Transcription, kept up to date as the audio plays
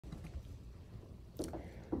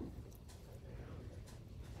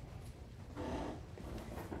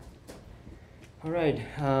All right.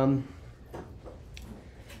 I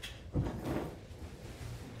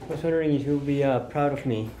was wondering if you'll be proud of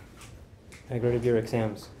me I graded your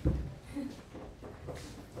exams.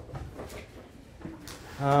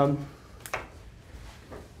 You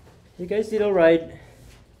guys did all right.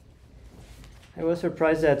 I was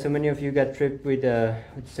surprised that so many of you got tripped with the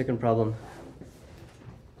second problem.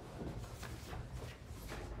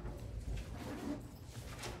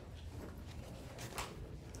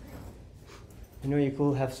 You know, you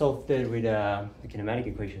could have solved it with the kinematic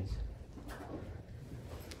equations.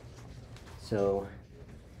 So,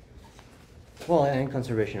 well, and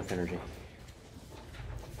conservation of energy.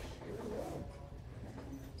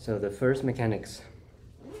 So the first mechanics.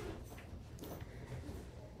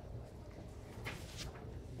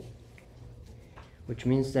 Which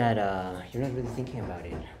means that you're not really thinking about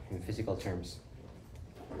it in physical terms.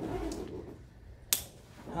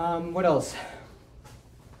 What else?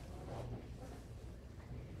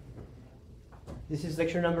 This is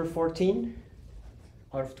lecture number 14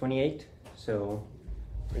 out of 28, so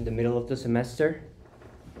we're in the middle of the semester.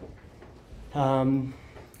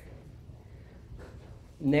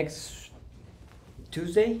 Next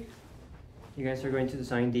Tuesday, you guys are going to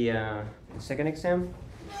design the second exam.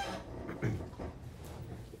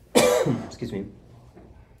 Excuse me.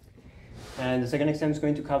 And the second exam is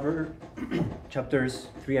going to cover chapters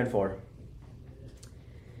 3 and 4.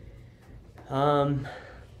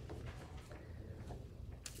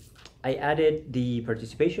 I added the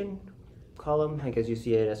participation column, I guess you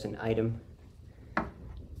see it as an item,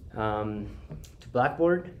 to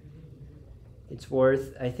Blackboard. It's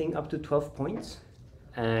worth, I think, up to 12 points.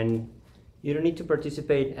 And you don't need to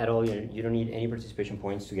participate at all. You don't need any participation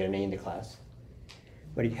points to get an A in the class.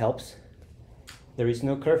 But it helps. There is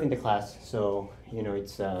no curve in the class, so you know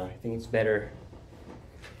it's. I think it's better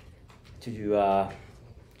to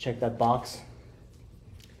check that box.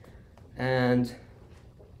 And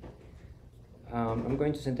I'm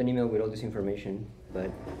going to send an email with all this information. But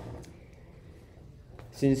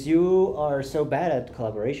since you are so bad at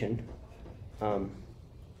collaboration, I'm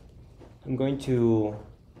going to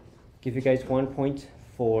give you guys 1 point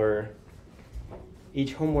for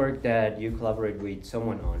each homework that you collaborate with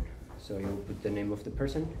someone on. So you'll put the name of the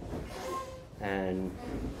person, and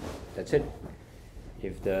that's it.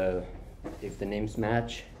 If the names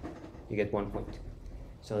match, you get 1 point.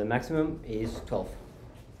 So the maximum is 12.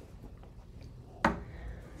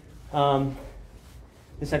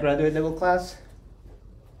 This is a graduate level class.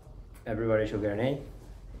 Everybody should get an A.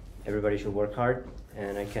 Everybody should work hard,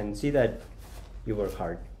 and I can see that you work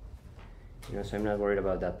hard. You know, so I'm not worried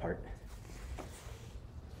about that part.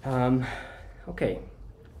 Okay.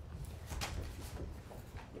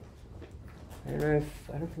 I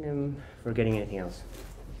don't think I'm forgetting anything else.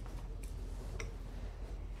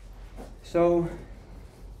 So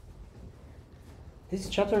this is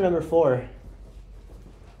chapter number 4.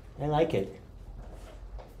 I like it.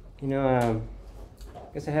 You know, I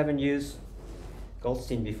guess I haven't used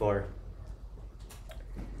Goldstein before.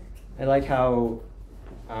 I like how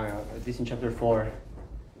this in chapter 4,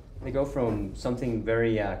 they go from something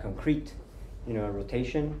very concrete, you know, a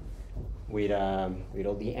rotation with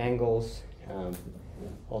all the angles,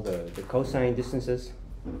 all the cosine distances,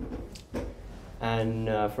 and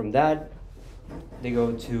from that they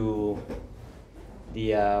go to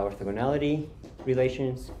the orthogonality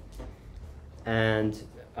relations, and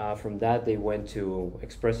from that they went to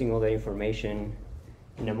expressing all the information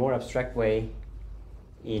in a more abstract way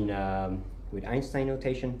in with Einstein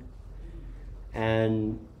notation,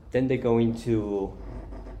 and then they go into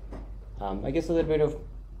I guess a little bit of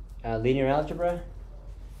linear algebra.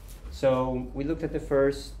 So we looked at the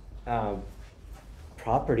first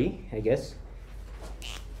property, I guess,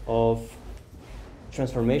 of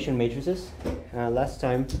transformation matrices. Last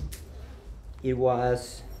time it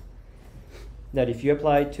was that if you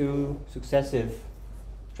apply two successive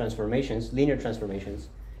transformations, linear transformations,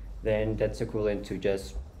 then that's equivalent to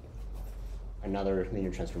just another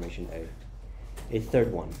linear transformation, a third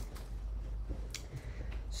one.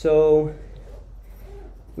 So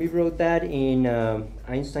we wrote that in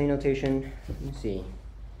Einstein notation. Let me see.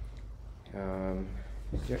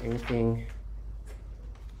 Is there anything?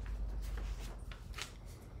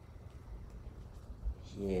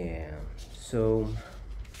 Yeah. So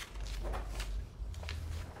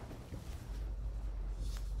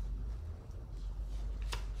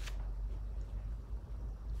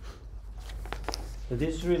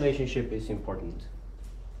this relationship is important.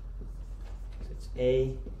 It's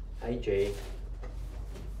A, Ij,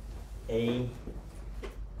 A,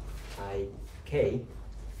 I, K,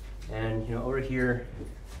 and you know over here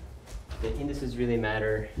the indices really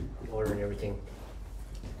matter, the order and everything.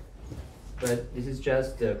 But this is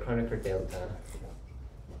just the Kronecker delta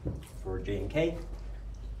for j and k.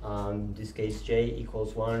 In this case, j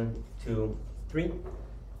equals 1, 2, 3.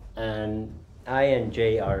 And I and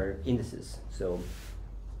j are indices. So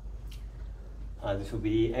this will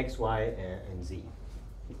be x, y, and z.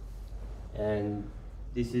 And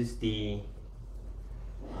this is the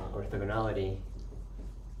orthogonality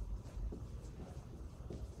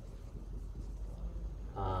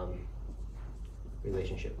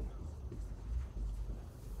relationship,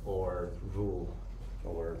 or rule,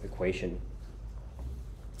 or equation,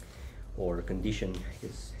 or condition.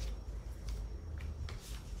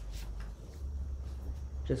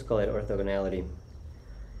 Just call it orthogonality.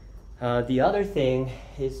 The other thing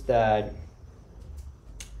is that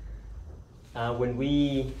when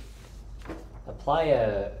we apply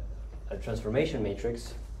a transformation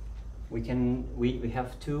matrix, we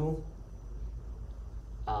have two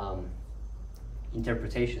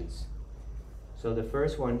interpretations. So the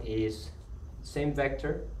first one is same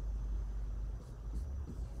vector.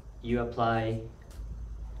 You apply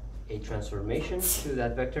a transformation to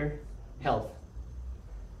that vector, health.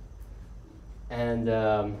 And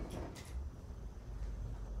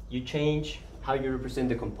you change how you represent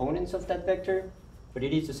the components of that vector, but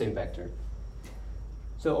it is the same vector.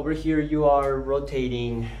 So over here you are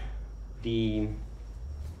rotating the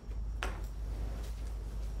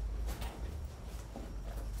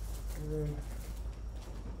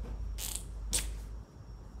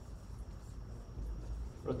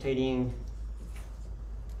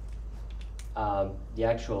the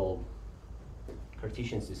actual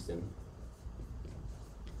Cartesian system.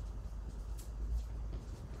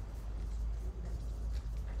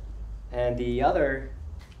 And the other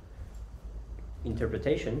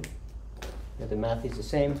interpretation, that the math is the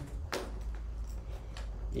same,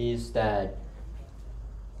 is that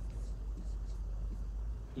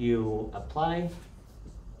you apply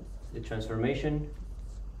the transformation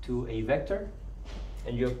to a vector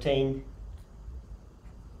and you obtain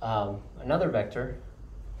another vector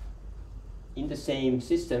in the same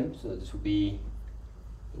system. So this will be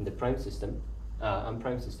in the prime system,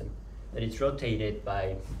 unprime system, that it's rotated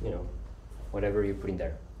by, whatever you put in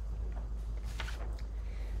there.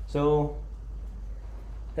 So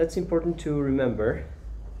that's important to remember.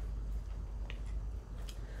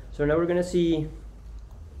 So now we're going to see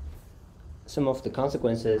some of the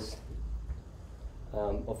consequences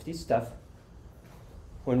of this stuff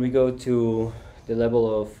when we go to the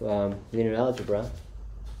level of linear algebra,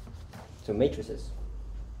 so matrices.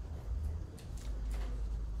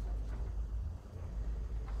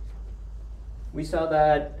 We saw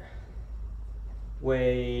that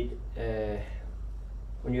when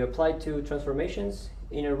you apply two transformations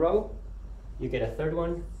in a row, you get a third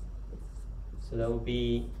one. So that would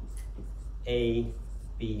be A,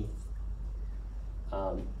 B,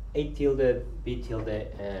 A tilde, B tilde,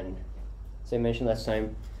 and as I mentioned last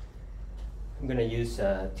time, I'm going to use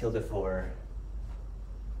tilde for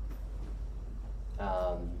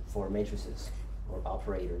matrices or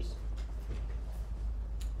operators.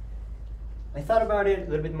 I thought about it a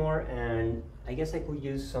little bit more, and I guess I could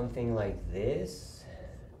use something like this,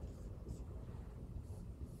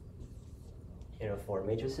 for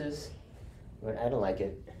matrices, but I don't like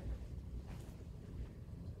it.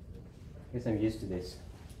 I guess I'm used to this.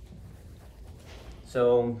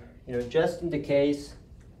 So, just in the case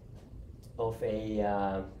of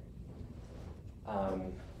a, how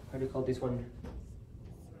do you call this one?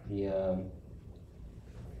 The,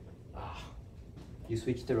 you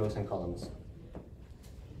switch the rows and columns.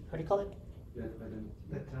 How do you call it?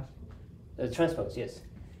 The transpose, yes.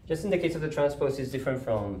 Just in the case of the transpose, it's different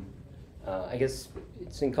from, I guess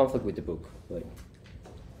it's in conflict with the book, but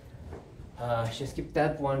just keep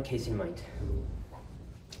that one case in mind.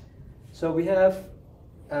 So we have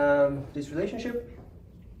this relationship.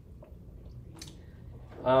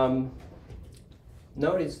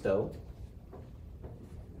 Notice though,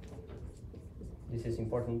 this is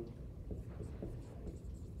important,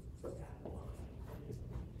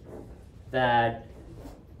 that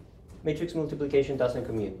matrix multiplication doesn't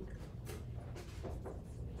commute.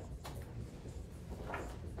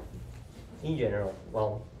 In general,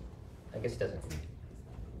 well, I guess it doesn't.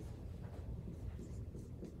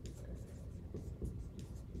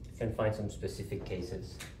 You can find some specific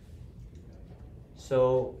cases.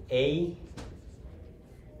 So A,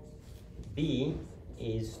 B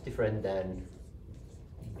is different than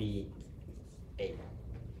B, A.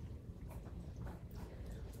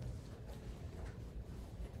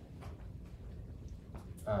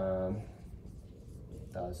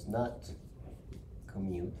 Does not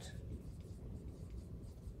commute.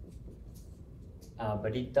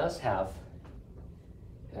 but it does have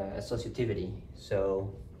associativity.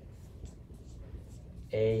 So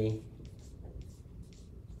A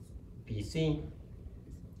BC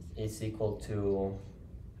is equal to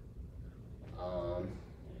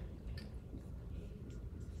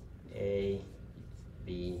A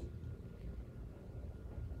B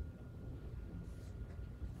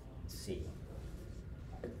C.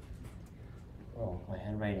 Oh, my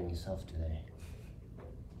handwriting is off today.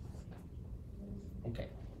 Okay.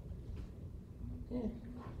 Yeah.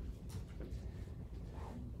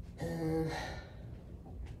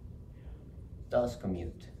 Does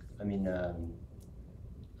commute. I mean,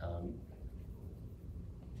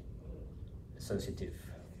 associative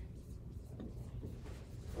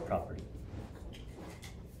property.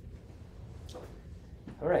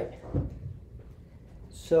 All right.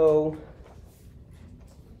 So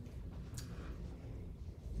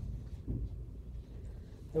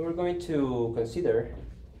then we're going to consider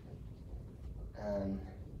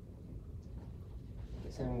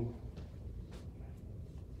some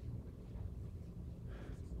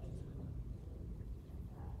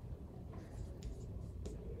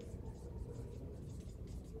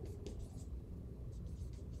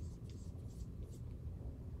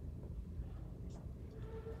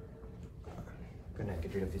I'm gonna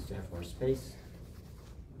get rid of this to have more space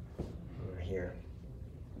over here,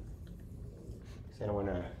 because I don't want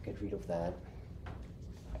to get rid of that.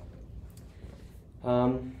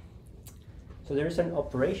 So there is an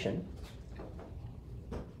operation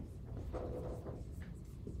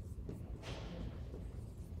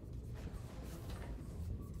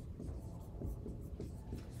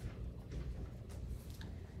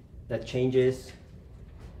that changes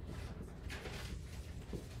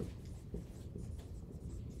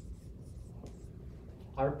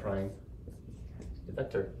R prime, the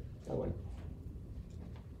vector, that one,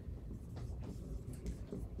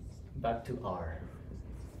 back to R.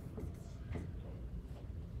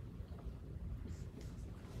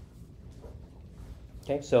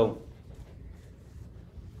 Okay, so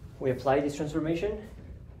we apply this transformation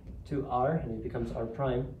to R and it becomes R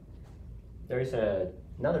prime. There is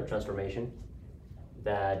another transformation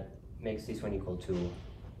that makes this one equal to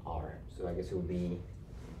R. So I guess it will be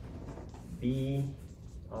B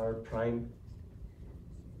R prime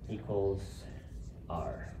equals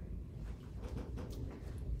R.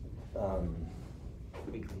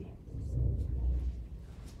 Weakly.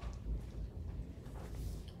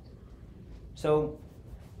 So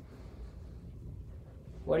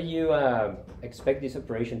what do you expect this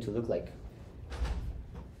operation to look like?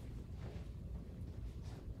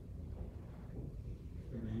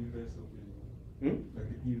 Like the inverse of Hmm? like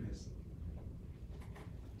the inverse.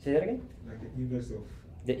 Say that again? Like the inverse of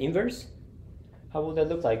The inverse? How would that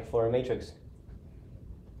look like for a matrix?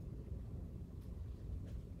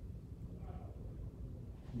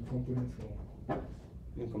 in component form.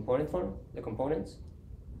 In component form? The components?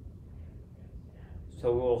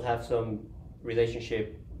 So we will have some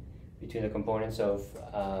relationship between the components of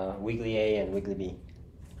weakly A and weakly B,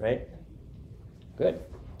 right? Good.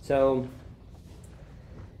 So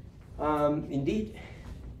indeed,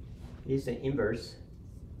 it is the inverse,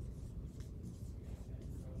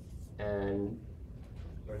 and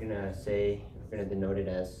we're gonna denote it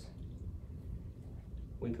as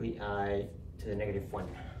weakly I to the -1,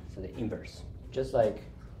 so the inverse, just like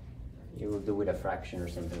you would do with a fraction or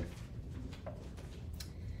something.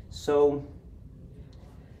 So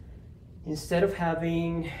instead of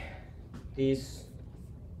having this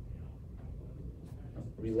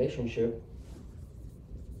relationship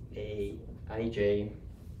a ij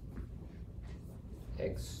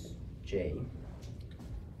xj,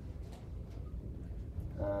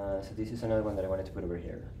 so this is another one that I wanted to put over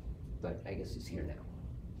here, but I guess it's here now.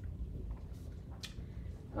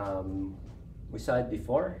 We saw it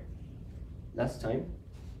before last time,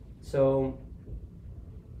 so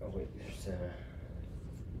oh wait, there's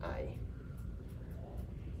I.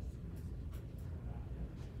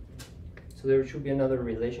 So there should be another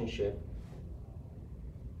relationship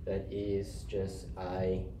that is just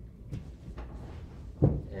I,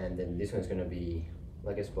 and then this one's gonna be,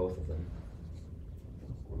 well, I guess both of them.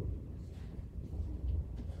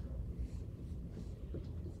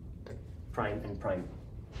 Prime and prime.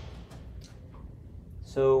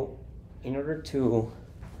 So in order to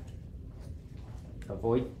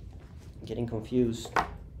avoid getting confused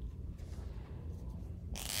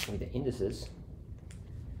with the indices,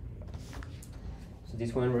 so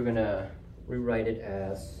this one we're gonna rewrite it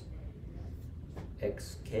as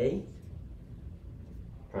xk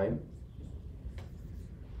prime,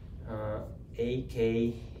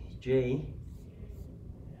 akj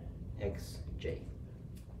xj.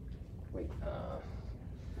 wait,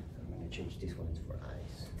 I'm gonna change these ones for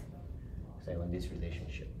i's, because I want this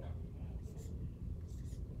relationship.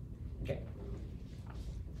 Okay.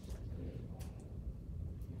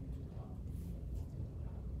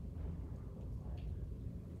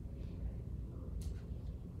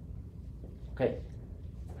 Okay.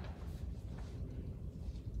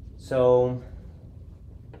 So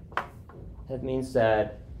that means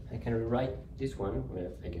that I can rewrite this one,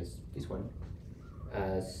 well, I guess this one,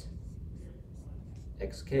 as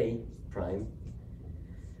xk prime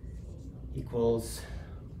equals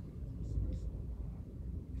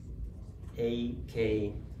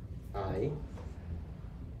aki, and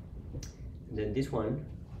then this one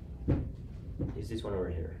is this one over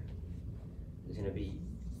here. It's going to be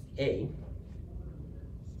a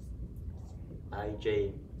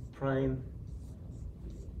ij prime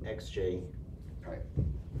xj prime,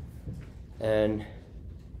 and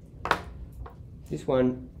this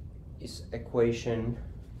one is equation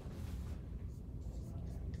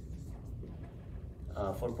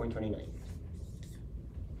 4.29.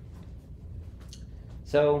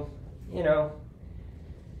 So, you know,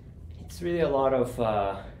 it's really a lot of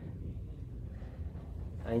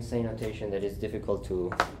Einstein notation that is difficult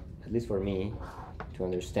to, at least for me, to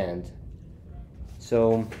understand.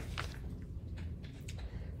 So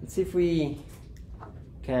let's see if we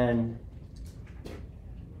can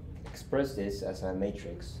express this as a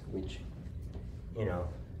matrix, which, you know,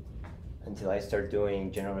 until I start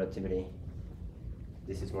doing general relativity,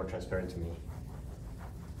 this is more transparent to me.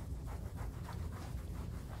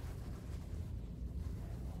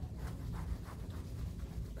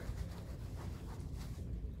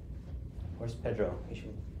 Where's Pedro? He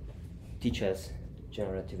should teach us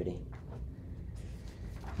general relativity.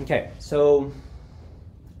 Okay, so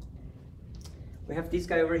we have this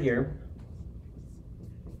guy over here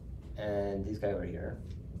and this guy over here.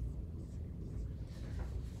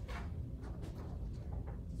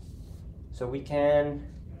 So we can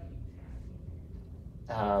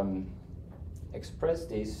express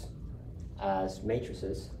this as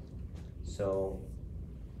matrices. So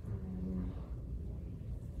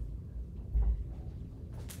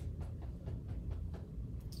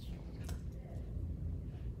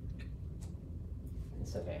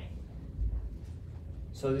it's okay.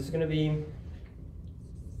 So this is going to be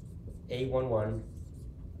A11,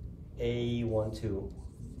 A12,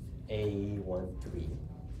 A13,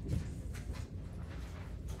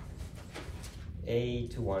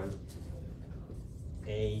 A21,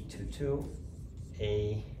 A22,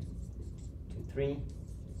 A23,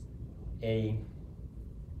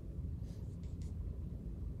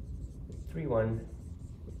 A31,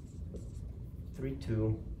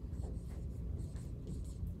 32,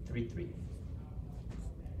 33.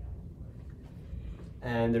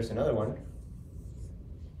 And there's another one.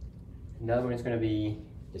 Another one is going to be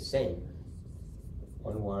the same,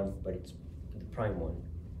 1, 1, but it's the prime one.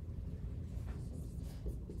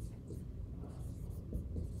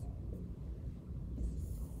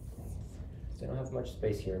 So I don't have much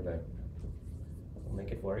space here, but we'll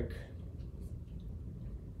make it work.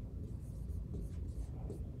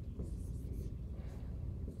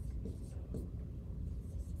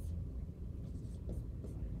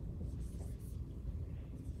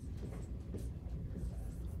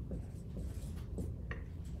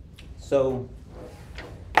 So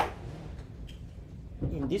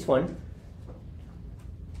in this one,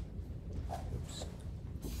 oops,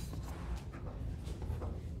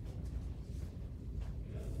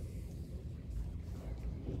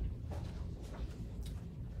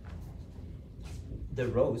 the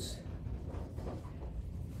rows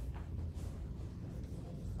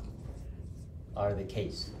are the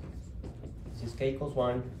k's. This is k equals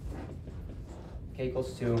 1, k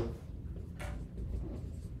equals 2,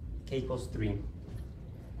 k equals 3.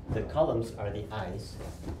 The columns are the i's,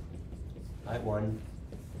 I1,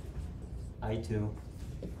 I2,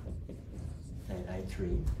 and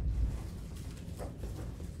I3.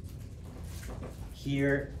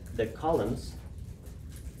 Here, the columns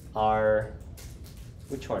are,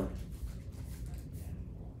 which one?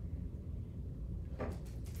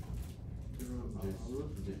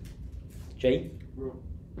 J?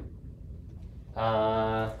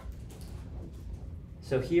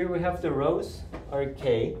 So here we have the rows are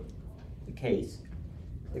k, the k's.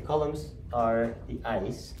 The columns are the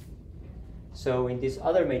i's. So in this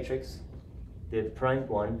other matrix, the primed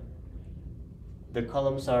one, the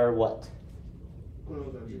columns are what?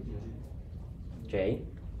 J.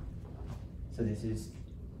 So this is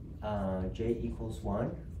j equals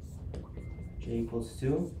 1, j equals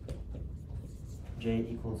 2, j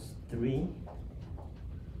equals 3,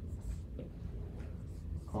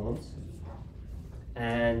 columns,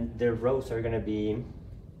 and their rows are going to be,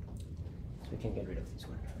 so we can get rid of this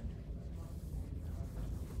one.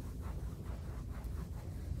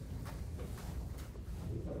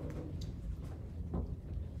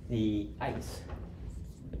 The ice.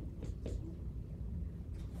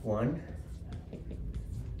 1,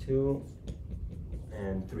 2,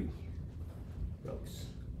 and 3 rows.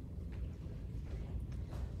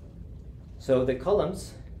 So the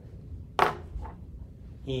columns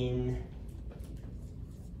in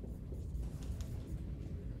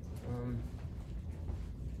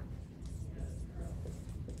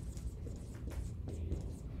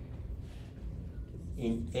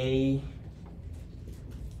A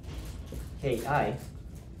KI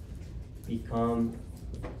become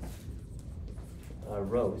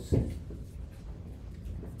rows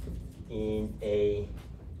in A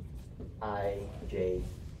IJ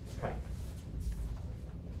prime.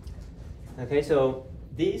 Okay, so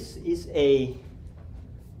this is a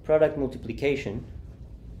product multiplication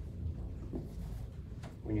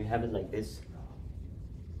when you have it like this.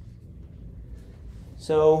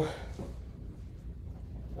 So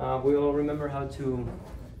we all remember how to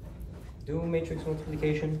do matrix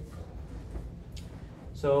multiplication.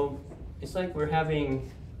 So it's like we're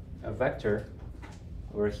having a vector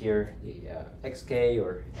over here, the xk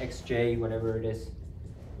or xj, whatever it is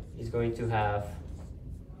going to have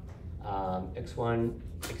x1,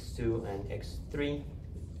 x2, and x3.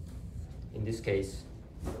 In this case,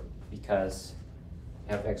 because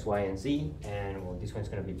you have x, y, and z, and well, this one's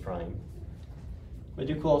going to be prime. But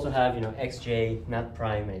you could also have, xj not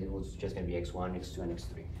prime, and it was just going to be x1, x2, and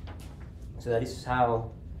x3. So that is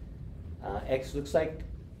how x looks like.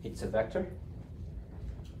 It's a vector.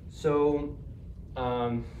 So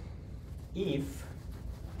if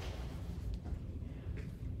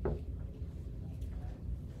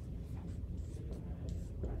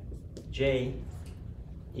j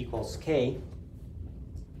equals k,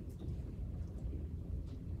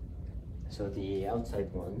 so the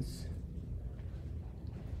outside ones,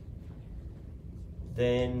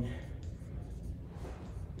 then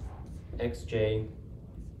xj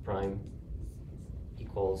prime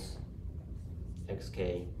equals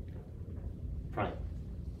xk prime.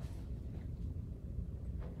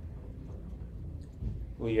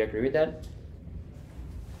 Will you agree with that?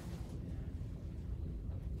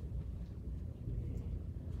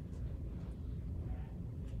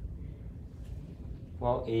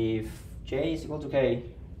 Well, if j is equal to k,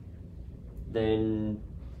 then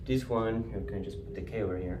this one, you can just put the k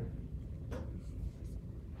over here.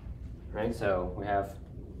 Right, so we have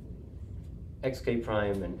xk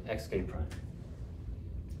prime and xk prime.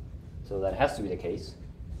 So that has to be the case.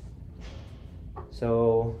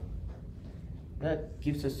 So that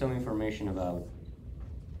gives us some information about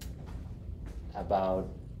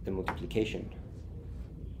the multiplication.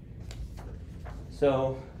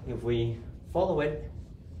 So if we follow it,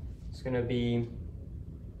 it's going to be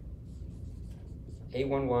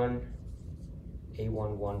A11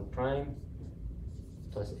 prime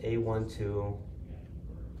plus A12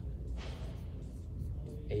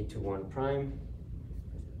 A21 prime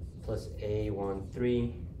plus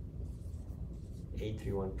A13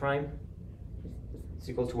 A31 prime is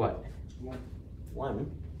equal to what?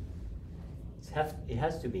 1. It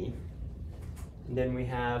has to be. And then we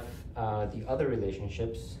have the other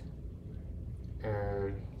relationships.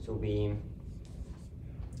 So we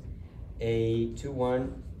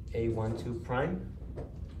A21 A12 prime,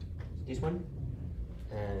 this one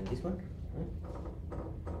and this one, right?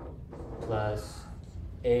 Plus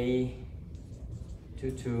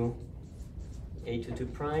A22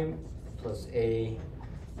 A22 prime plus A23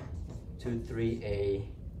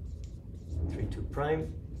 A32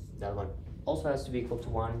 prime. That one also has to be equal to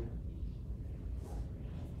 1.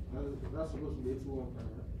 That's supposed to be A21 prime.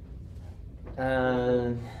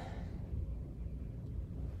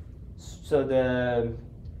 So the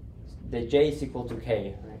j is equal to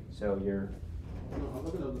k, right? So you're. No, I'm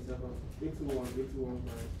looking at the second. A21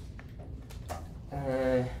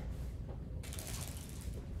 prime.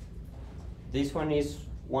 This one is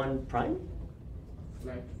 1 prime.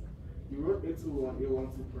 Like you wrote A21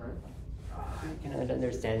 A12 prime. I cannot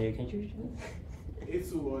understand you. Can you?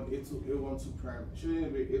 A21 A12 prime.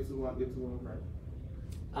 Shouldn't it be A21 A21 prime?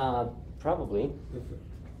 Probably.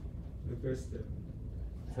 The first step.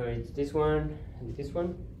 So it's this one, and this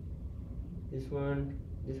one, this one,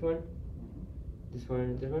 this one, this one,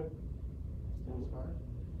 and this one.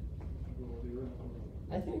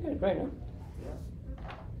 I think I got it right, no? Yeah.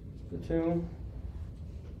 So 2,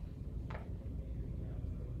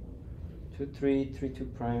 2, 3, 3, 2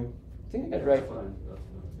 prime. I think I got it right.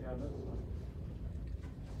 Yeah, that's fine.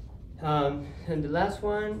 And the last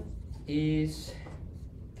one is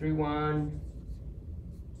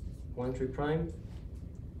 3113 prime.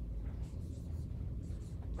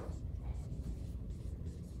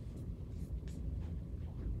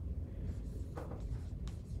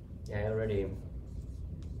 Yeah, I already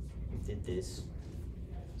did this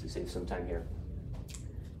to save some time here.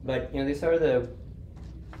 But these are the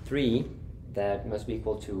three that must be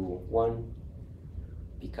equal to 1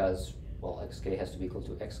 because, well, xk has to be equal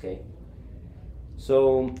to xk.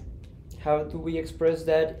 So how do we express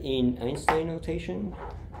that in Einstein notation?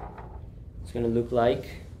 It's going to look like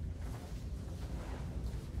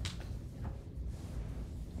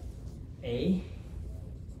A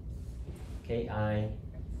ki A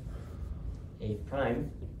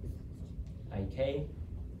prime ik.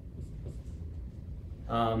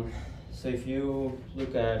 So if you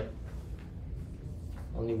look at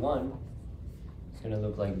only one, it's going to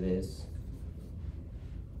look like this.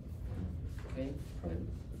 Okay, prime.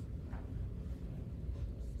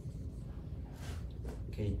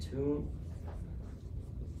 K2 to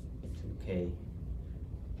K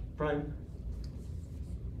prime.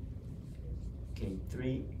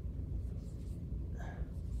 K3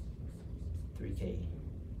 3K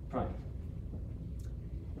prime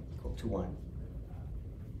equal to 1.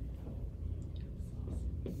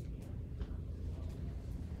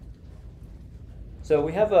 So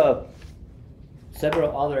we have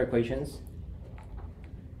several other equations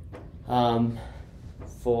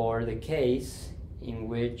for the case in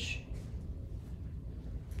which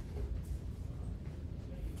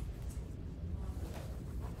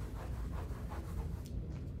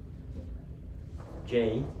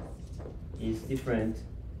J is different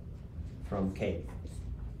from K.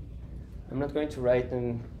 I'm not going to write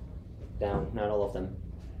them down, not all of them,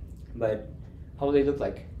 but how do they look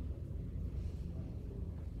like?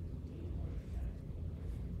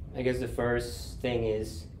 I guess the first thing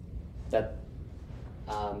is that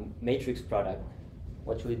matrix product.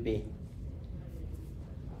 What should it be?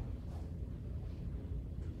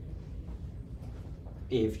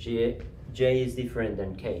 If J is different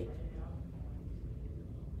than K.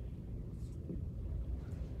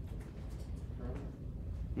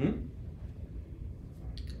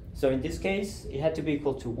 So in this case, it had to be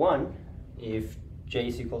equal to 1 if J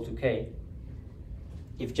is equal to K.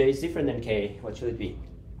 If J is different than K, what should it be?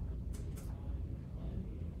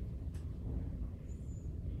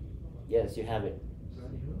 Yes, you have it.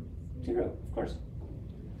 0, of course.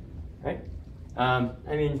 Right?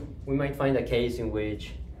 I mean, we might find a case in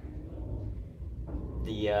which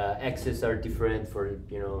the x's are different for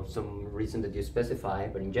some reason that you specify,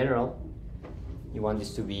 but in general, you want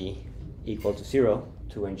this to be equal to 0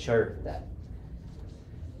 to ensure that.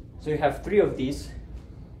 So you have 3 of these,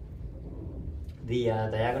 the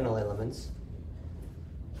diagonal elements.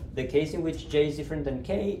 The case in which J is different than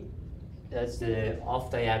K, that's the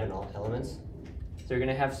off-diagonal elements. So you're going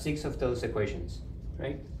to have 6 of those equations,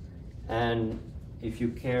 right? And if you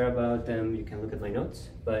care about them, you can look at my notes,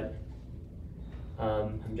 but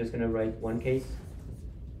I'm just going to write one case.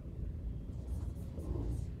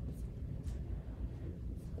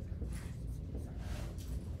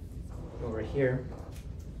 Over here.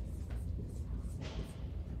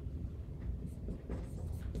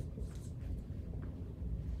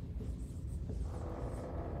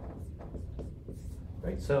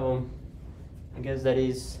 Right, so I guess that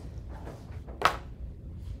is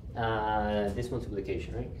this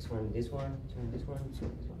multiplication, right? This one, this one, this one, this one, this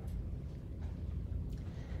one, this one.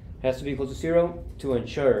 It has to be equal to 0 to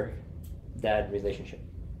ensure that relationship.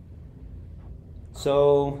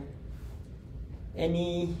 So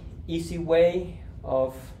any easy way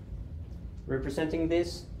of representing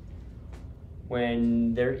this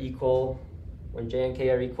when they're equal, when J and K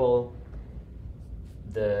are equal,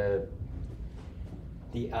 the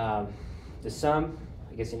sum,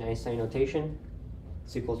 I guess in Einstein notation,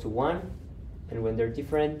 is equal to 1, and when they're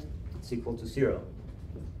different, it's equal to 0.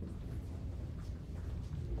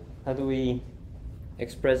 How do we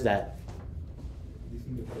express that?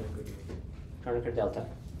 Using the Kronecker delta.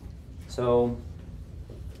 So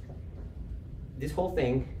this whole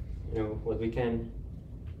thing, what we can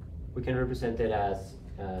represent it as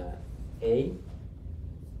A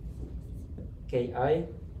Ki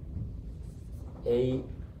A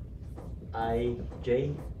I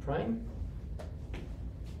J prime.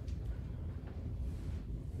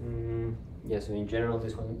 Yeah, so in general,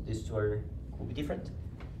 these two will be different.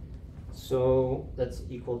 So that's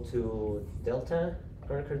equal to delta,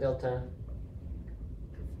 Kronecker delta,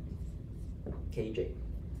 Kj.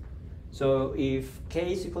 So if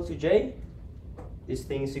K is equal to J, this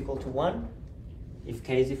thing is equal to 1. If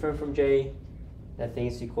K is different from J, that thing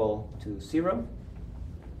is equal to 0.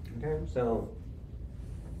 Okay, so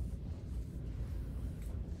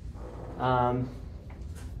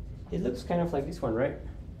it looks kind of like this one, right?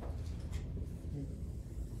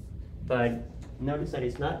 But notice that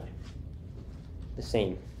it's not the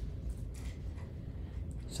same.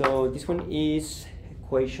 So this one is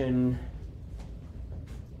equation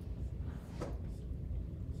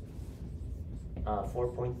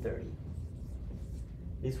 4.30.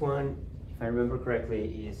 This one, if I remember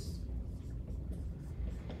correctly, is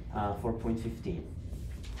 4.15.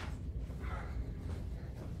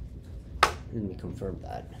 Let me confirm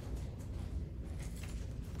that.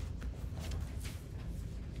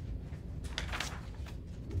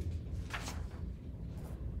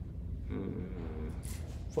 Hmm,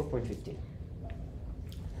 4.15.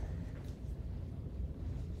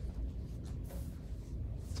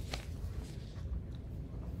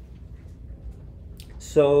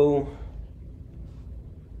 So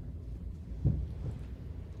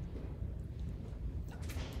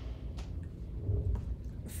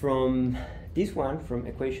from this one, from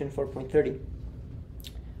equation 4.30,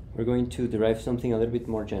 we're going to derive something a little bit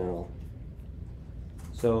more general.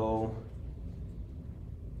 So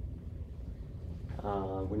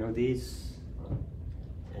we know this,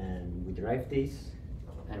 and we derive this,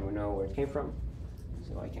 and we know where it came from,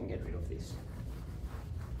 so I can get rid of this.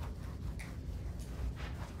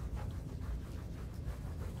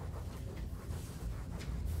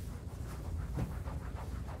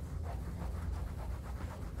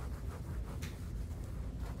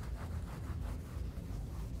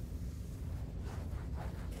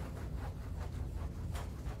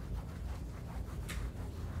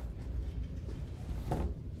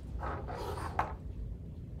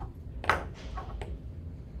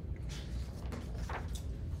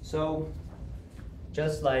 So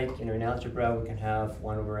just like in algebra, we can have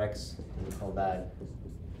 1 over x, and we call that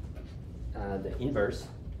the inverse.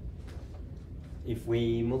 If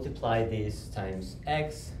we multiply this times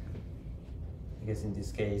x, I guess in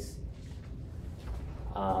this case,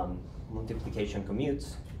 multiplication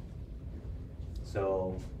commutes.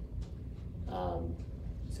 So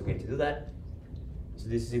it's okay to do that. So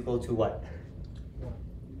this is equal to what?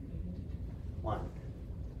 1.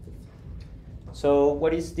 So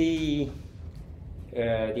what is the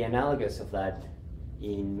analogous of that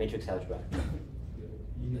in matrix algebra?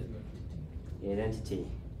 The identity.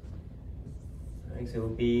 Right, so it will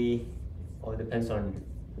be, well, it depends on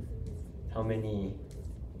how many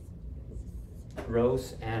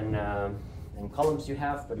rows and columns you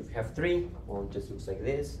have, but if you have 3, well, it just looks like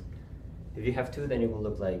this. If you have 2, then it will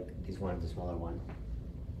look like this one, the smaller one.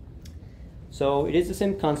 So it is the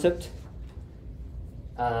same concept.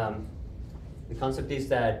 The concept is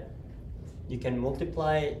that you can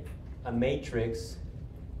multiply a matrix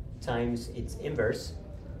times its inverse,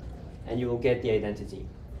 and you will get the identity.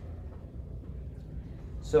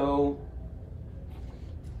 So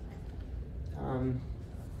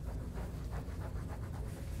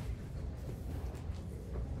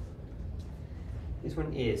this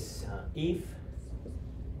one is if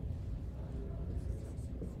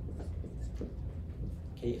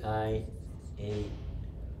Ki Ij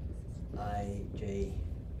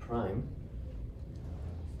prime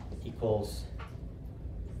equals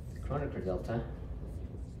Kronecker delta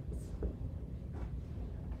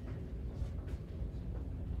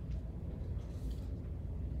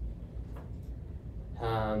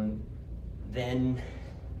then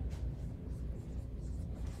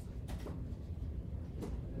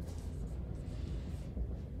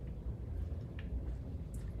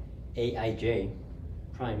Aij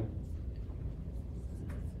prime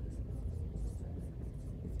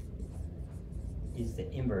is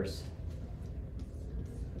the inverse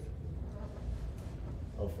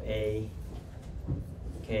of A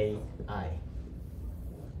Ki.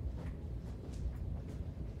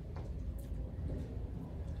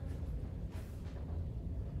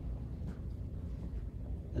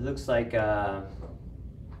 It looks like,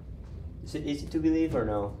 is it easy to believe or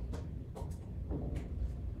no?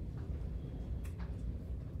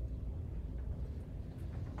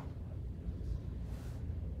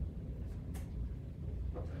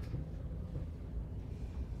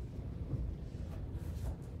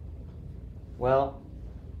 Well,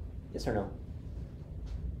 yes or no?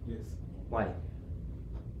 Yes, Why?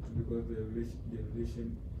 because the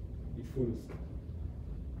relation it follows.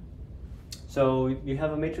 So you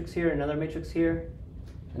have a matrix here, another matrix here,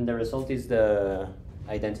 and the result is the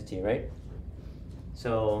identity, right?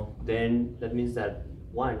 So then that means that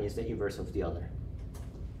one is the inverse of the other.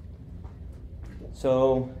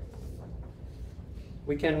 So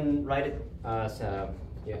we can write it as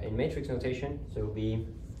yeah, in matrix notation, so it will be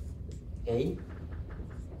A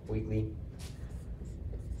weekly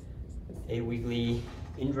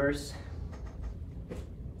inverse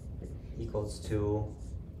equals to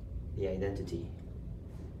the identity.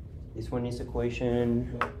 This one is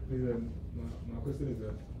equation. My question is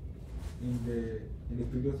that in the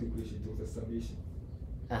previous equation it was a summation.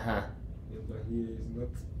 Uh-huh. Yeah, but here is not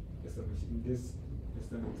a summation. In this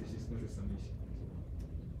notation it's not a summation.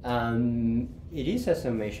 It is a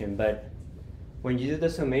summation, but when you do the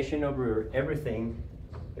summation over everything,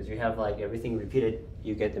 because you have like everything repeated,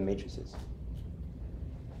 you get the matrices.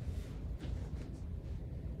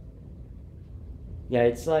 Yeah,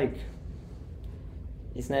 it's like,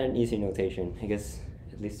 it's not an easy notation, I guess,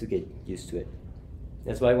 at least to get used to it.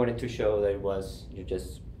 That's why I wanted to show that it was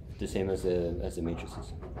just the same as the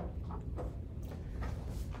matrices.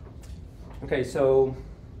 Okay, so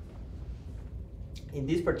in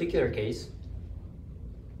this particular case,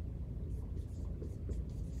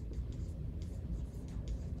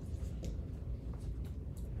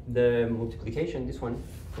 the multiplication, this one,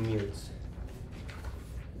 commutes.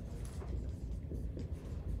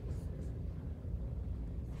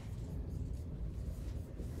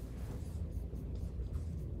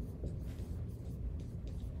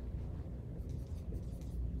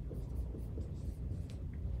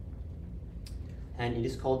 And it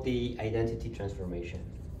is called the identity transformation.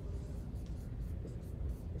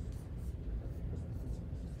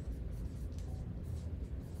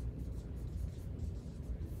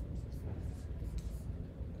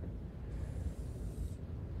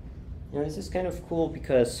 You know, this is kind of cool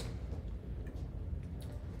because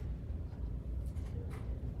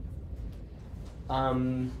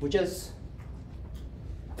we just,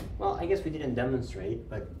 well, I guess we didn't demonstrate,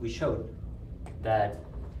 but we showed that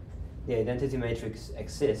the identity matrix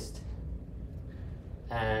exists,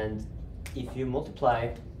 and if you multiply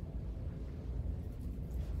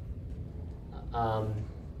a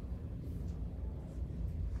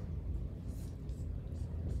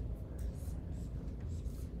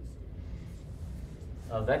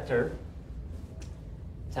vector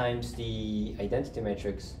times the identity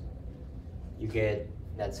matrix, you get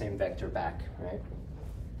that same vector back, right?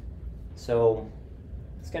 So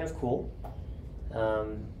it's kind of cool.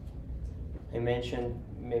 I mentioned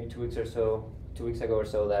maybe 2 weeks ago or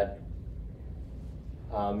so that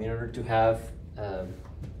in order to have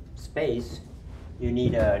space, you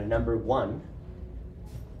need a number 1.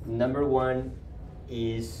 Number 1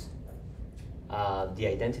 is the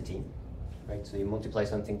identity, right? So you multiply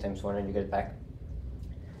something times 1 and you get it back.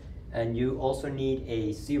 And you also need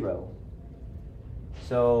a 0.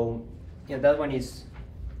 So yeah, that one is,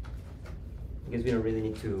 I guess we don't really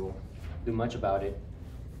need to do much about it.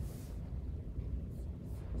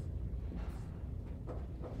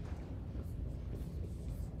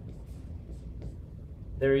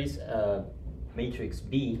 There is a matrix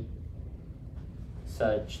B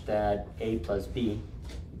such that A plus B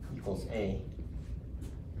equals A.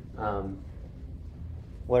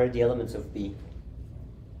 What are the elements of B?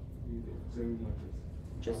 Zero matrix.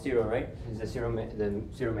 Just 0, right? It's the zero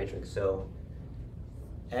matrix. So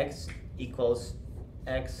X equals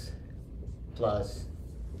X plus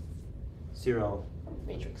 0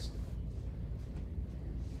 matrix.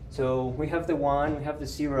 So we have the 1, we have the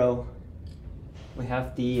 0, we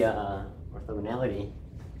have the orthogonality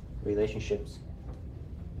relationships.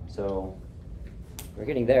 So we're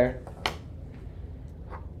getting there.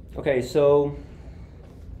 Okay, so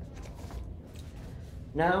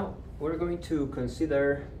now we're going to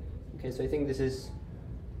consider, okay, so I think this is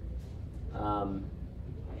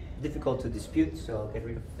difficult to dispute, so I'll get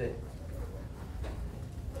rid of it.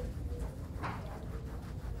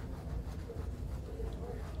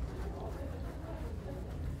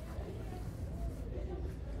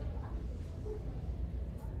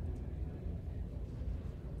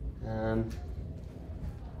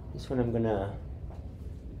 This one I'm gonna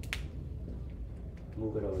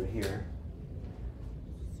move it over here.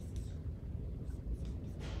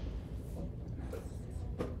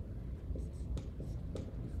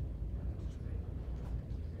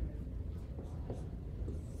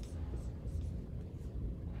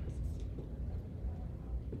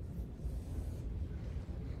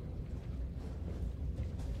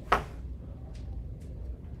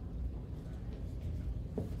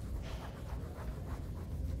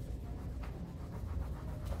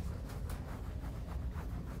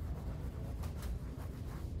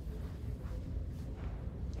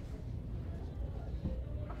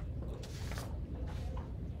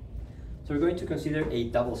 So we're going to consider a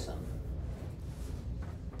double sum.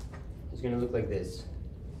 It's going to look like this.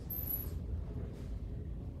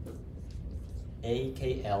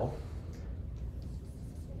 AKL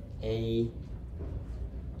AKI,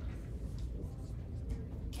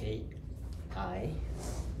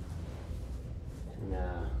 and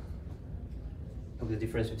hope the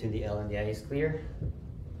difference between the L and the I is clear.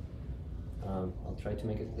 I'll try to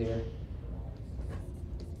make it clear.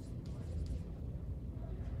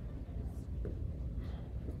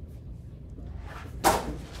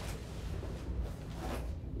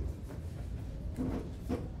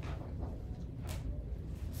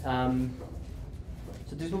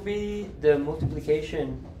 So this will be the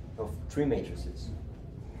multiplication of three matrices.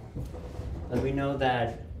 And we know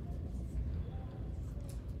that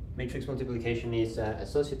matrix multiplication is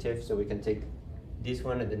associative, so we can take this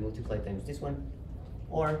one and then multiply times this one,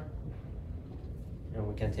 or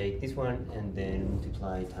we can take this one and then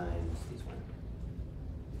multiply times this one.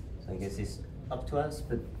 So I guess it's up to us,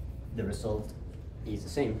 but the result is the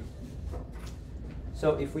same.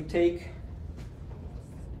 So if we take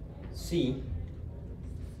C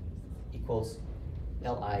equals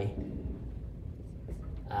Li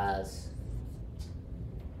as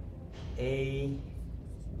A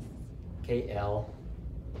KL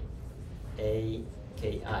A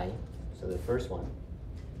KI, so the first one,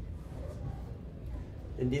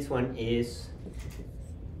 then this one is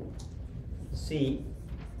C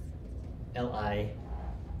Li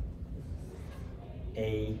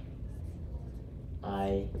A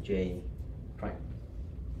I J prime.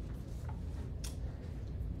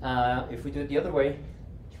 If we do it the other way,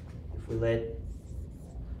 if we let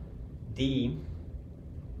D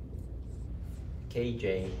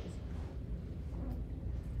Kj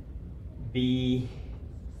be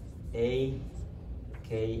A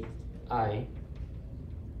Ki Aij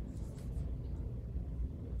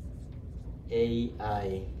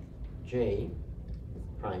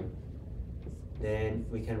prime, then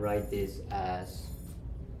we can write this as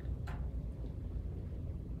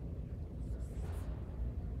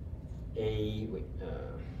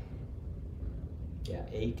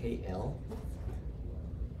AKL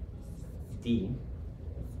D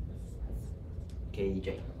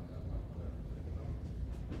Kj.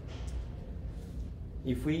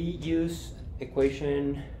 If we use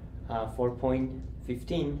equation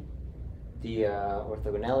 4.15, the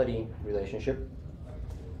orthogonality relationship,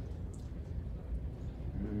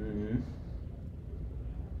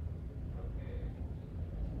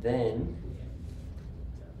 then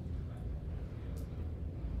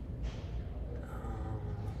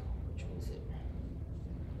which one is it?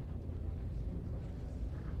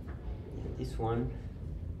 Yeah, this one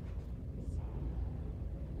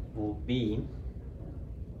will be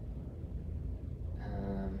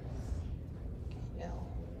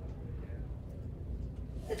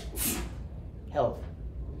health.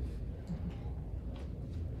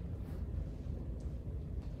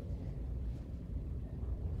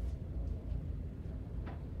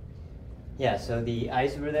 Yeah, so the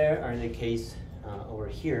i's over there are in the case over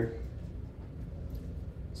here.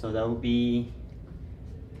 So that will be,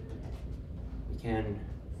 we can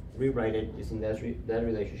rewrite it using that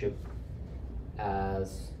relationship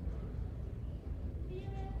as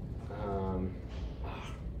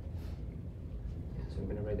so I'm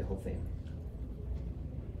gonna write the whole thing.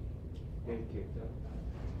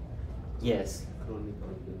 Yes.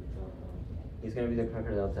 It's gonna be the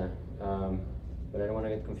Kronecker delta, but I don't want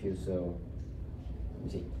to get confused, so let me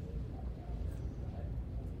see.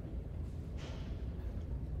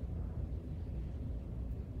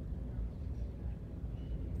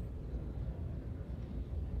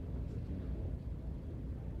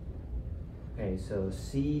 Okay, so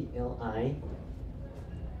CLI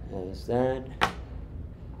is that.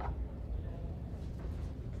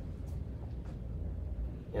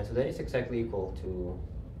 Yeah, so that is exactly equal to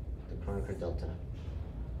the Kronecker delta.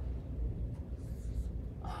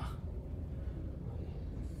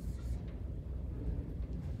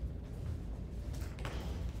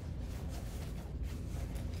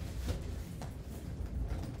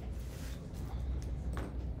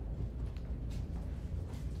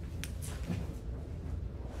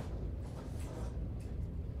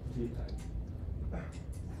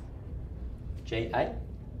 Ji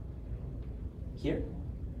here.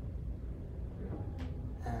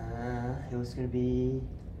 It was going to be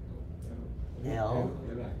L.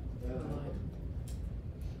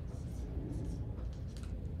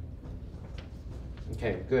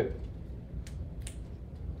 Okay, good.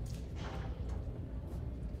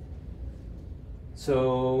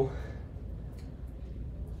 So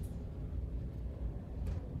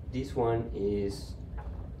this one is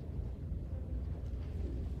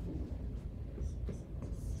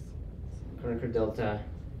Kronecker delta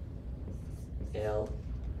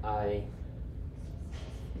Li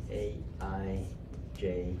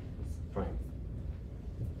Aij prime.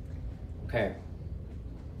 Okay.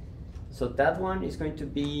 So that one is going to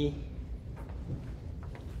be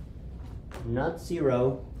not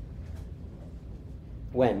 0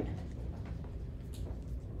 when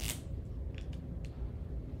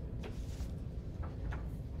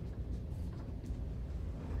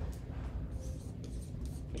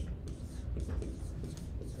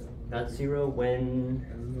not 0 when,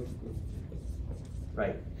 I don't know because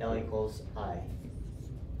right, L equals I.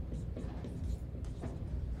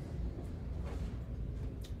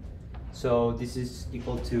 So this is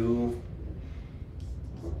equal to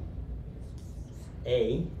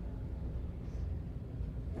A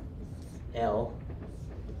L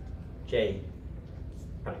J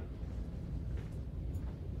prime.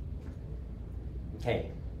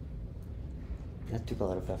 Okay. That took a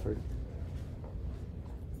lot of effort.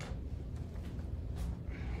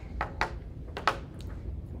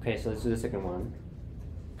 Okay, so let's do the second one.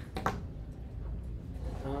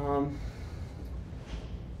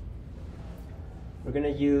 We're gonna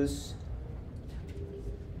use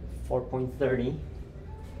 4.30.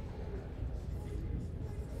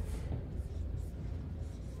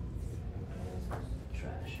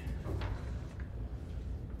 Trash.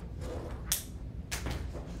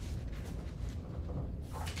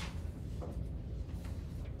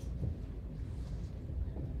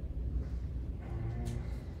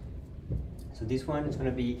 So this one is going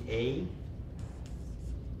to be A.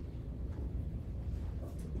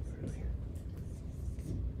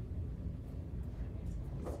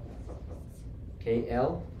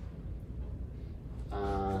 KL.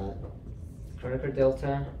 Kronecker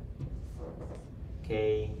delta.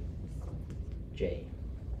 KJ.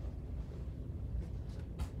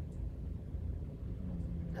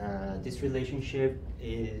 This relationship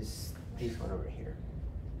is this one over here.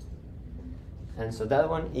 And so that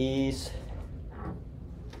one is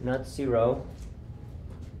not 0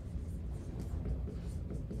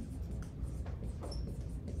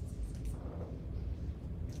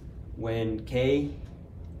 when K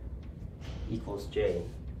equals J.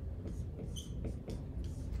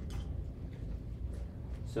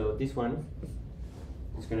 So this one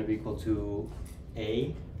is going to be equal to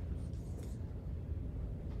A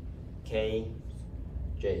K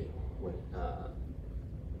J when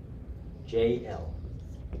JL.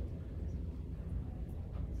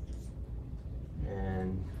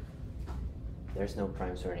 And there's no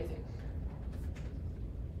primes or anything.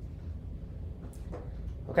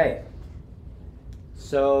 Okay,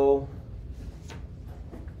 so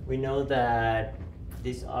we know that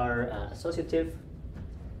these are associative,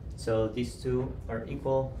 so these two are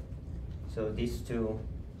equal, so these two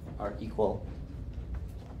are equal.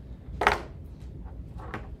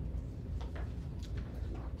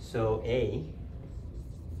 So A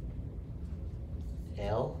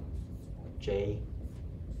L J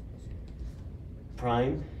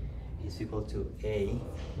prime is equal to A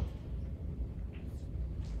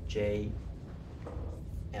J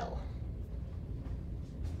L.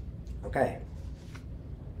 Okay.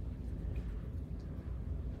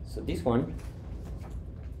 So this one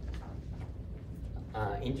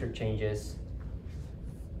interchanges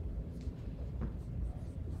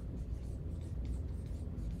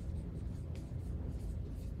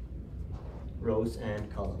rows and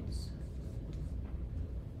columns.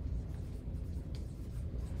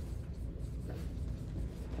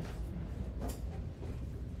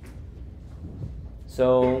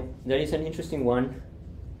 So there is an interesting one.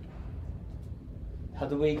 How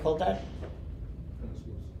do we call that?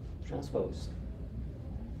 Transpose.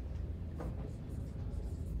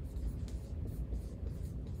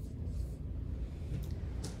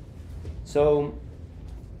 So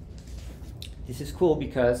this is cool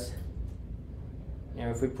because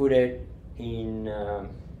if we put it in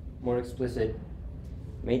more explicit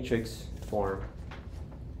matrix form,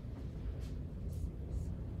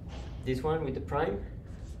 this one with the prime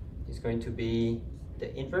is going to be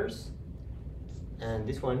the inverse, and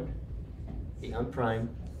this one, the unprime,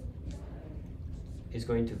 is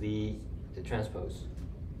going to be the transpose,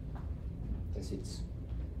 as it's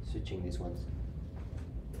switching these ones.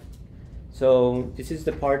 So this is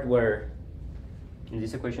the part where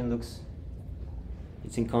this equation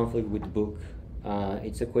it's in conflict with the book.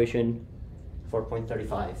 It's equation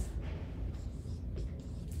 4.35.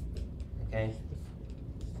 Okay?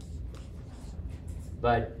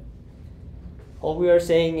 But all we are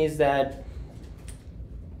saying is that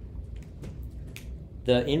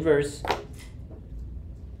the inverse,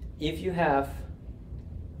 if you have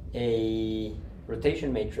a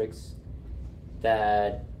rotation matrix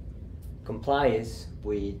that complies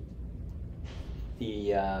with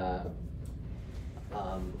the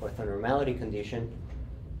orthonormality condition,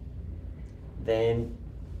 then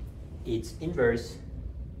its inverse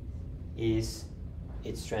is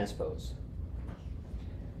its transpose.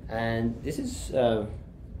 And this is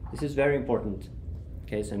very important.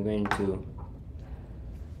 Okay, so I'm going to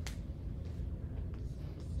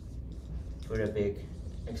put a big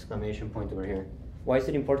exclamation point over here. Why is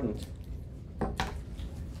it important?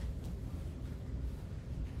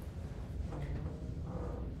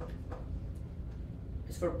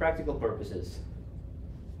 It's for practical purposes.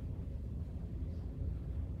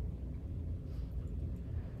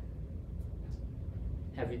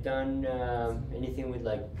 Have you done anything with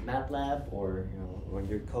like MATLAB, or when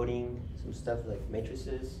you're coding some stuff like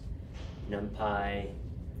matrices, NumPy,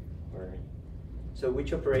 or so?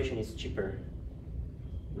 Which operation is cheaper?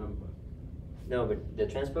 NumPy. No, but the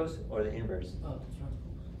transpose or the inverse? Oh, the transpose.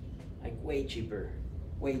 Like way cheaper,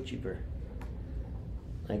 way cheaper.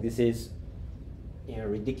 Like this is,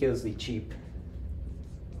 ridiculously cheap.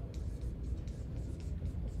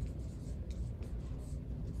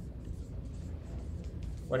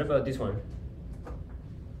 What about this one?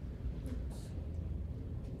 It's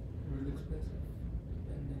really expensive.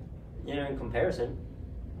 And In comparison,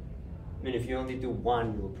 I mean, if you only do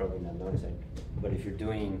one, you'll probably not notice it. But if you're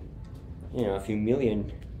doing, a few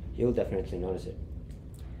million, you'll definitely notice it.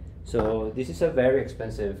 So this is a very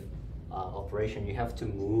expensive operation. You have to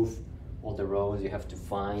move all the rows. You have to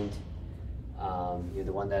find, you're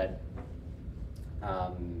the one that,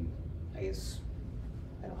 I guess,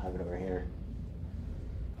 I don't have it over here.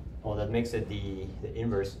 Oh, that makes it the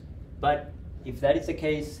inverse. But if that is the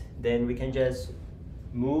case, then we can just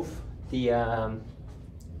move the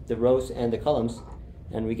rows and the columns,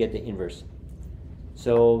 and we get the inverse.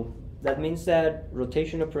 So that means that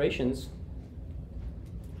rotation operations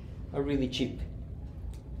are really cheap.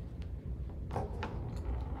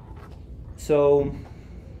 So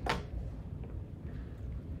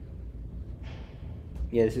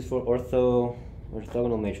yeah, this is for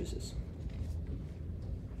orthogonal matrices.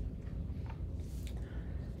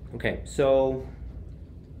 Okay, so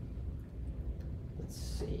let's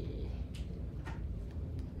see.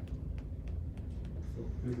 So,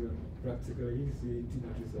 practically, you say two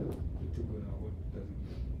matrices are orthogonal. What does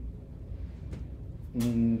it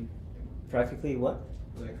mean? Practically what?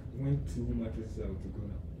 Like when two matrices are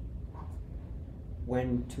orthogonal.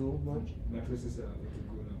 When two what? Matrices are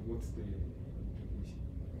orthogonal. What's the implication?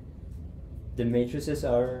 The matrices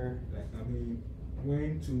are. Like, I mean,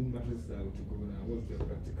 when two matrices are orthogonal, what's the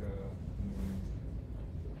practical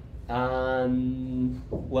moment?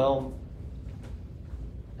 Well,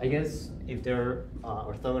 I guess if they're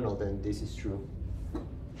orthogonal, then this is true.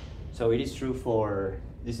 So it is true for,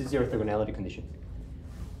 this is the orthogonality condition.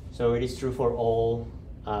 So it is true for all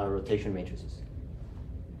rotation matrices.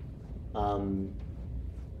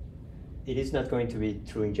 It is not going to be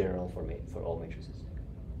true in general for all matrices.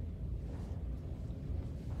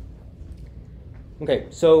 Okay,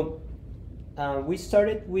 so we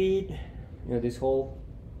started with this whole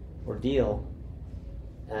ordeal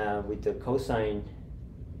with the cosine,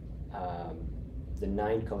 the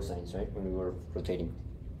 9 cosines, right, when we were rotating.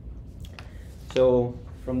 So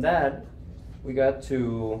from that, we got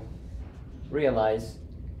to realize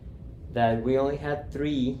that we only had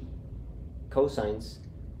 3 cosines,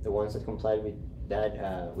 the ones that complied with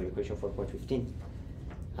that with equation 4.15,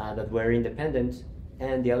 that were independent,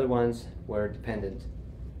 and the other ones were dependent.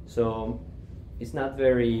 So it's not a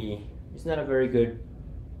very good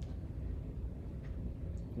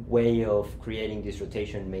way of creating these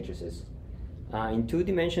rotation matrices. In 2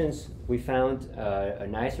 dimensions, we found a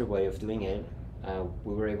nicer way of doing it.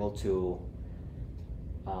 We were able to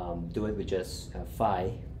do it with just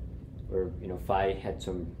phi, where phi had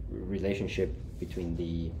some relationship between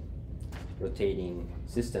the rotating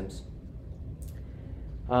systems.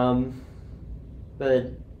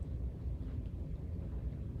 But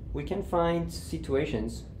we can find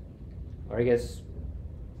situations, or I guess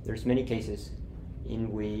there's many cases,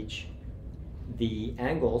 in which the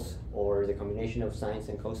angles, or the combination of sines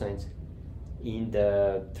and cosines in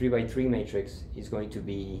the 3x3 matrix is going to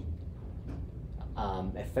be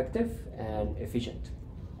effective and efficient.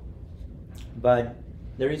 But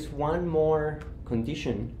there is one more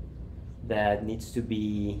condition that needs to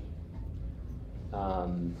be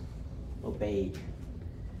obeyed.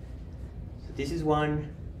 So this is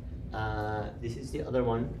one, this is the other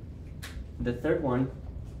one. The third one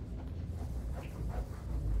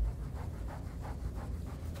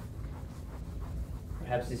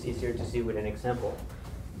perhaps it's easier to see with an example.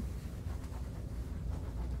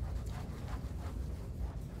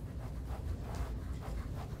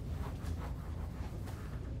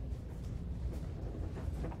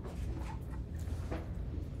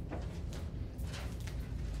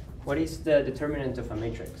 what is the determinant of a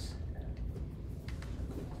matrix?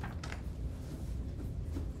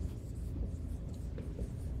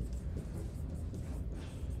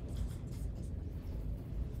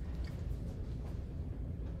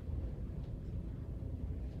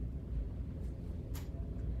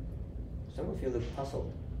 Some of you look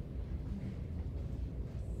puzzled.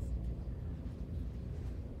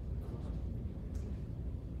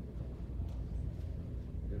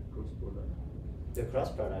 The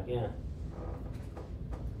cross product, yeah.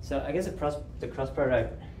 So I guess the cross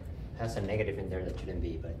product has a negative in there that shouldn't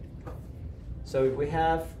be, but. So if we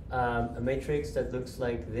have a matrix that looks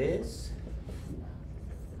like this,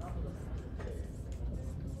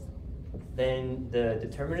 then the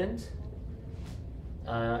determinant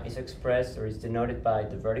is expressed or is denoted by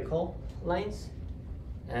the vertical lines,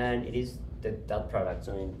 and it is the dot product.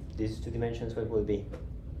 So in these two dimensions, what will it be?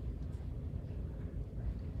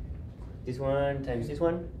 This one times this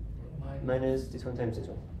one minus this one times this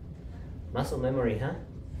one. Muscle memory, huh?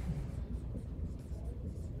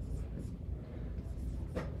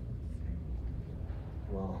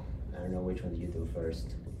 Well, I don't know which one you do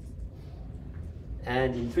first.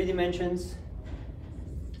 And in 3 dimensions,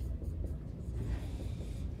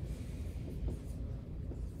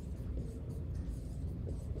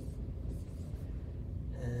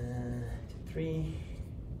 three.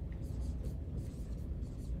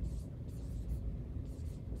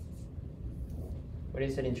 What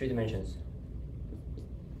is it in 3 dimensions?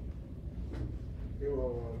 Did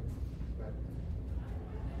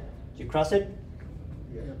you cross it?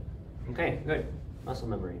 Yeah. Okay, good. Muscle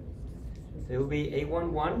memory. So it will be A1,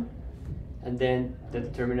 1, and then the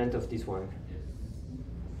determinant of this one.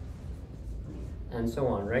 And so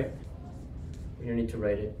on, right? We don't need to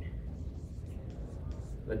write it.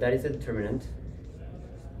 But that is the determinant.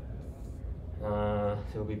 So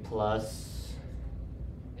it will be plus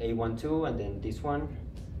A1, 2, and then this one.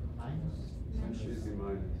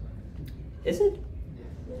 Is it?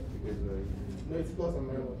 No, it's plus and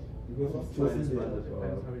minus. Because it's choosing the,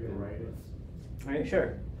 Are you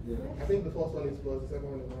sure? yeah. I think the first one is plus, the second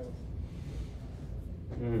one is minus.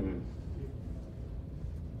 Hmm.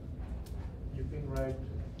 You can write.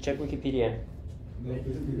 Check Wikipedia. No,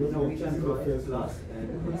 because No, we it's can choosing go the ahead first plus one. and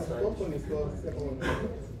The first one is plus, the second one is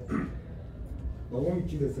minus. But when you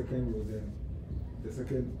choose the second row, then the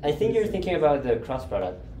second. I think you're thinking about the cross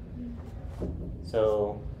product.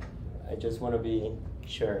 So I just want to be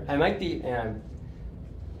sure. I might be.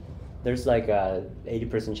 There's like a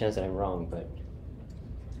 80% chance that I'm wrong, but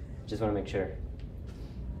just want to make sure.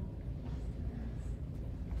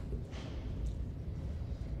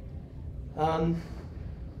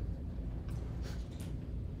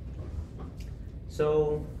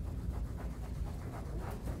 So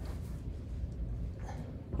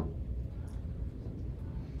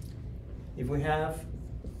if we have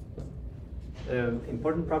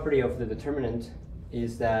important property of the determinant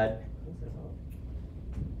is that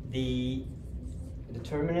the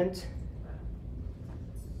determinant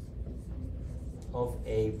of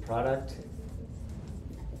a product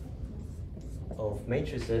of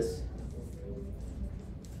matrices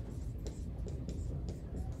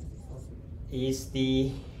is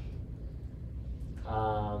the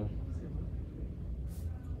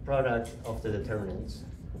product of the determinants.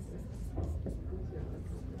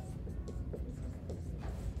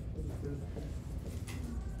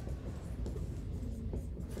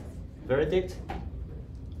 Verdict?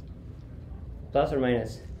 Plus or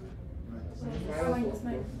minus?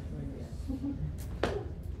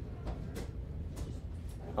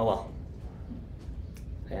 Oh well.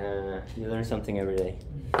 You learn something every day.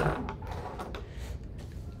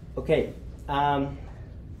 Okay.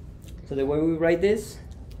 So the way we write this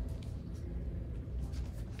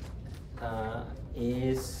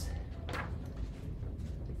is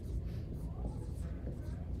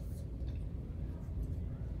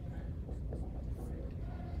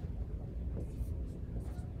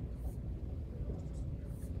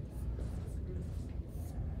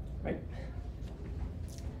right.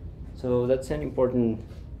 So that's an important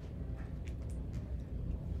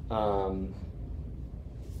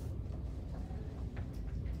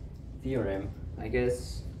theorem. I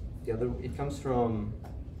guess the other, it comes from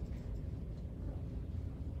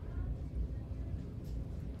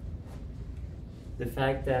the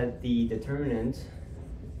fact that the determinant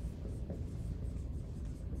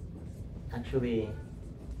actually,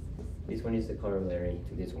 this one is the corollary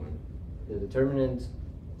to this one. The determinant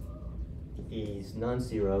is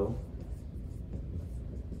non-zero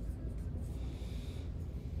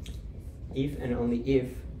if and only if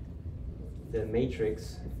the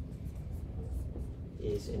matrix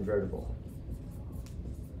is invertible.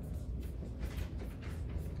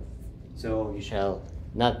 So you shall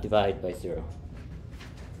not divide by 0.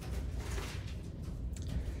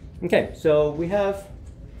 Okay, so we have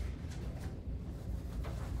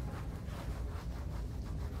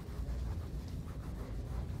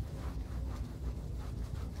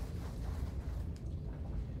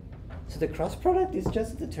so the cross product is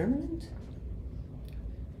just a determinant?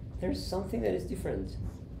 There's something that is different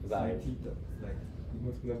about it. Sin theta, like you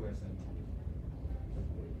multiply by sin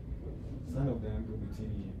theta. Sine of the angle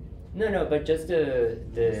between No, but just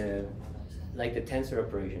the like the tensor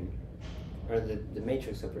operation or the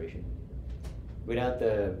matrix operation without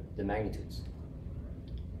the magnitudes.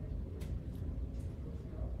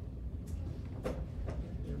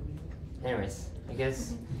 Anyways, I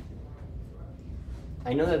guess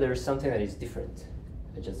I know that there's something that is different.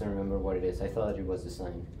 I just don't remember what it is. I thought it was the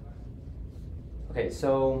sign. Okay,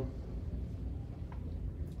 so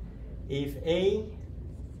if A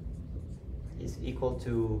is equal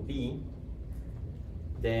to B,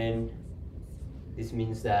 then this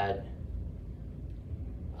means that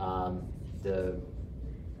the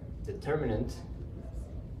determinant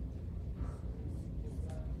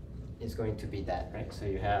is going to be that, right? So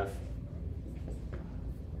you have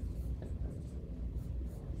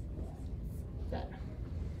that.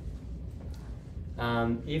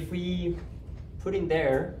 If we put in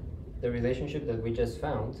there the relationship that we just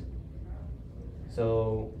found,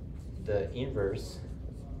 so the inverse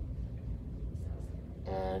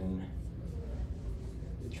and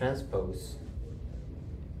the transpose,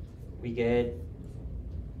 we get,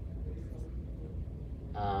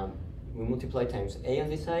 we multiply times A on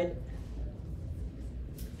this side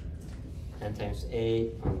and times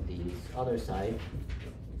A on the other side.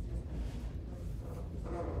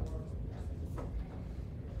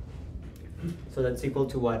 So that's equal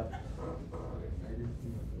to what?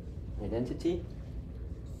 Identity.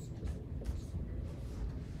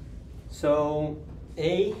 So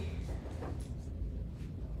A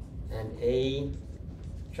and A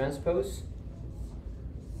transpose,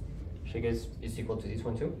 which I guess is equal to this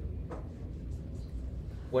one too.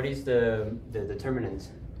 What is the determinant?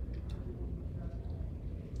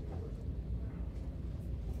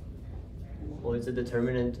 Well, it's the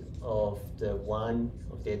determinant of the one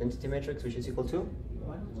of the identity matrix, which is equal to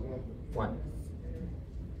 1.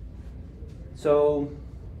 So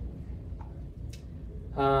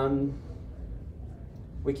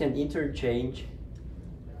we can interchange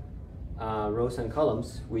rows and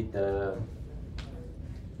columns with the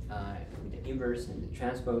inverse and the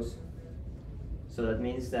transpose. So that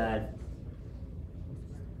means that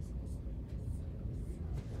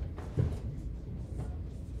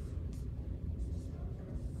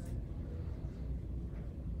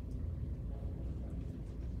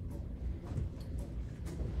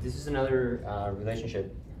this is another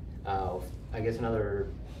relationship of, I guess,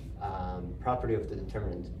 another property of the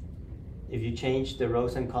determinant. If you change the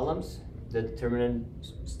rows and columns, the determinant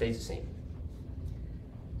stays the same.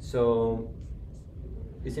 So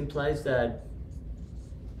this implies that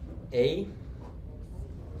A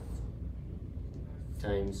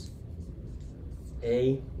times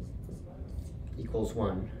A equals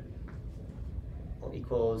 1 or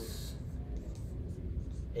equals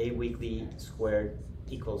A weekly squared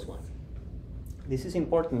equals 1. This is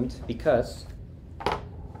important because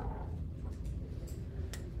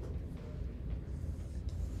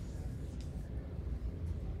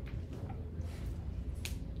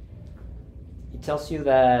it tells you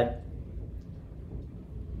that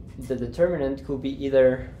the determinant could be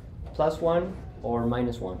either +1 or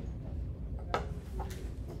 -1.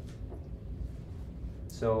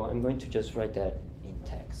 So I'm going to just write that in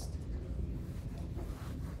text.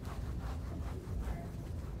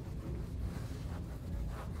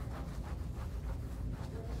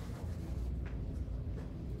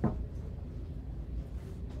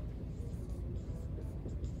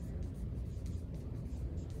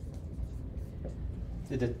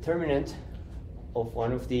 The determinant of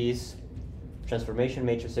one of these transformation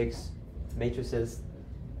matrices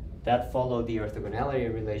that follow the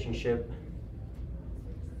orthogonality relationship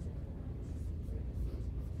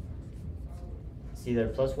is either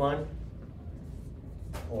 +1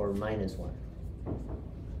 or -1.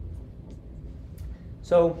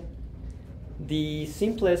 So the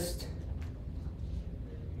simplest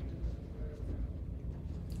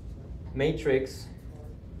matrix,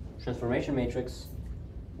 transformation matrix,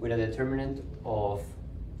 with a determinant of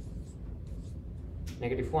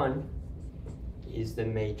 -1 is the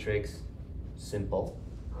matrix simple,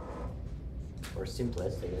 or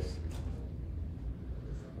simplest, I guess.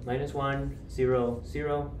 -1, 0,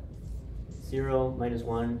 0, 0,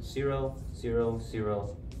 -1, 0, 0,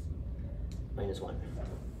 0, -1.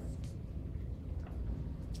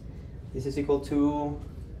 This is equal to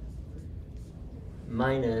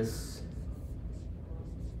minus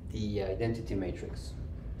the identity matrix.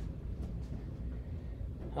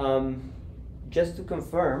 Just to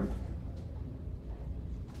confirm,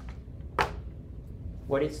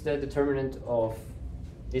 what is the determinant of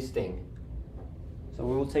this thing? So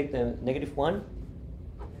we will take the -1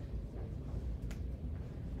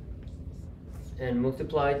 and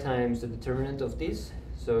multiply times the determinant of this.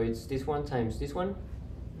 So it's this one times this one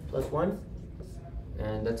plus 1,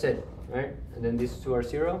 and that's it, right? And then these two are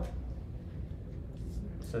 0.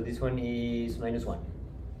 So this one is -1.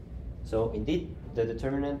 So indeed, the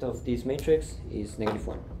determinant of this matrix is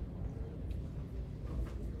 -1.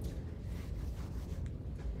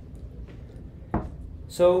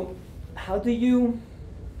 So how do you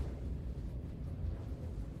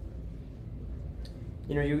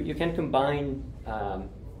can combine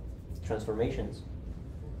transformations.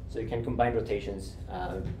 So you can combine rotations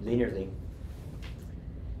linearly.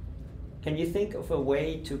 Can you think of a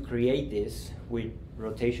way to create this with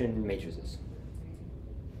rotation matrices?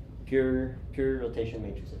 Pure rotation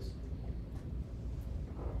matrices.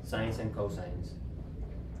 Sines and cosines.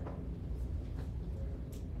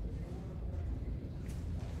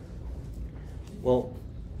 Well,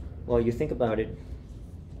 while you think about it,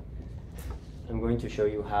 I'm going to show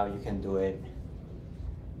you how you can do it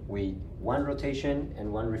with one rotation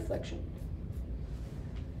and one reflection.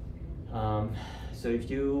 So if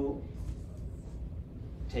you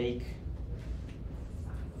take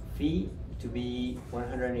phi to be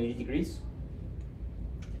 180 degrees,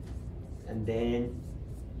 and then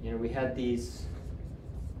we had this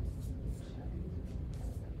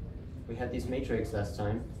matrix last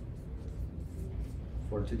time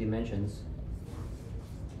for 2 dimensions.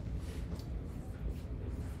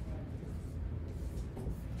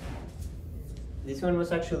 This one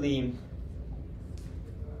was actually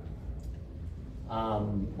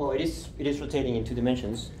well, it is rotating in 2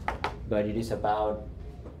 dimensions, but it is about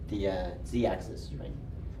the z-axis, right?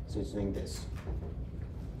 So it's doing this.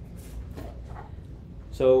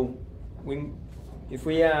 So if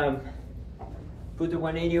we put the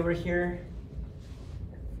 180 over here,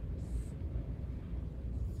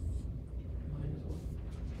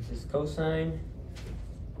 this is cosine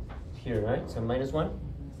here, right? So -1.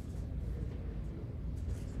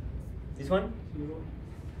 This one? 0.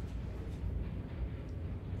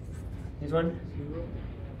 This one? 0.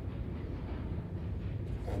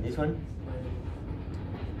 And this one?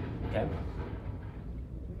 Okay.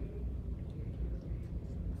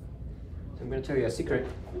 So I'm going to tell you a secret.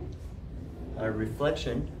 A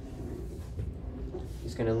reflection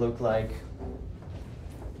is going to look like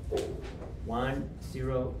 1,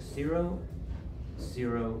 0, 0,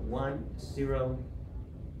 0, 1, 0,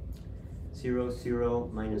 0, 0,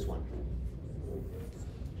 -1.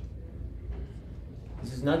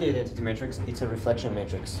 This is not the identity matrix, it's a reflection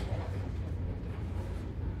matrix.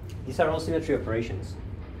 These are all symmetry operations.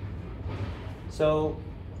 So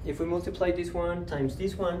if we multiply this one times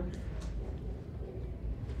this one,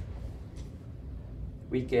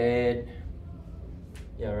 we get,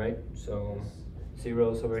 yeah, right? So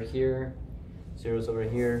zeros over here, zeros over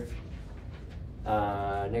here,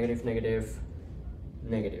 negative, negative,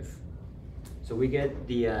 negative. So we get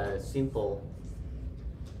the simple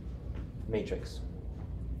matrix.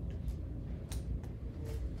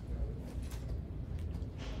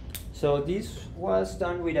 So this was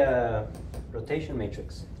done with a rotation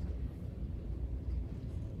matrix.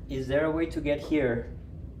 Is there a way to get here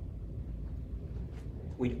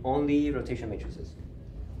with only rotation matrices,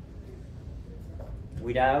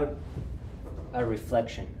 without a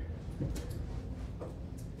reflection?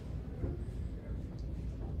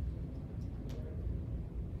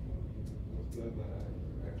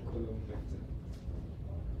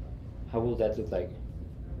 How will that look like?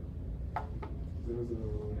 0,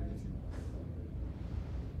 0, negative.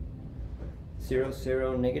 0,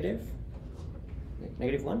 0, negative?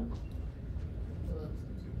 -1?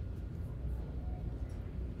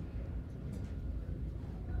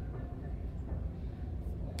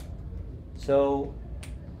 So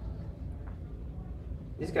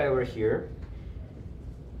this guy over here,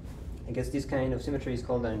 I guess this kind of symmetry is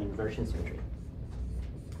called an inversion symmetry.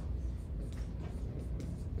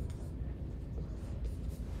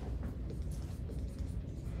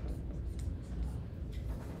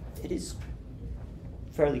 It is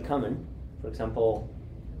fairly common. For example,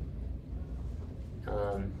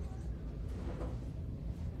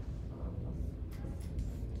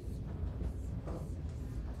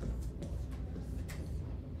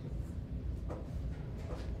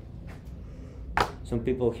 some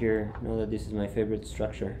people here know that this is my favorite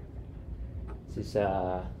structure. This is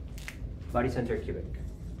body center cubic.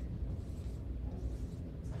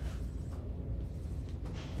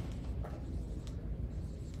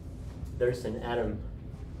 There's an atom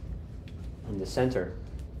in the center.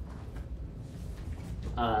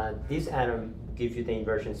 This atom gives you the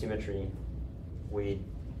inversion symmetry with,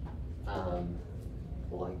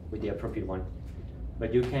 with the appropriate one.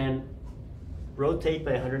 But you can rotate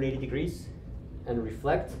by 180 degrees and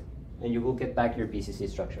reflect, and you will get back your BCC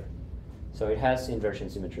structure. So it has inversion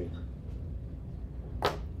symmetry.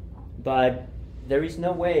 But there is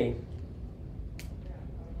no way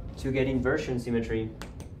to get inversion symmetry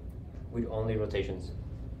with only rotations.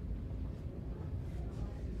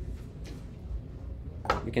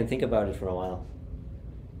 You can think about it for a while.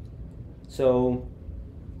 So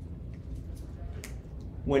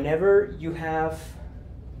whenever you have,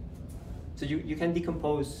 so you can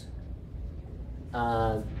decompose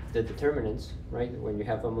the determinants, right, when you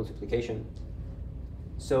have a multiplication.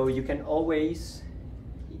 So you can always,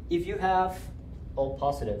 if you have all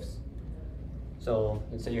positives, so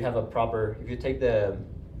let's say you have a proper, if you take the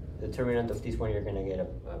determinant of this one, you're gonna get a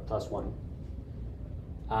 +1.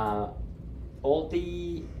 All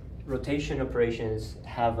the rotation operations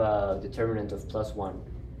have a determinant of +1.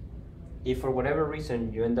 If for whatever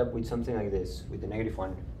reason you end up with something like this, with the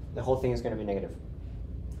 -1, the whole thing is gonna be negative.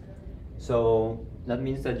 So that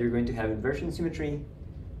means that you're going to have inversion symmetry,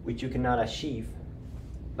 which you cannot achieve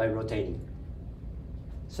by rotating.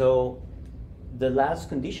 So the last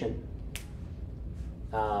condition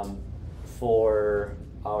for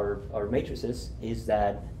our matrices is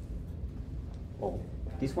that,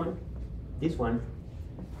 this one,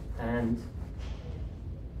 and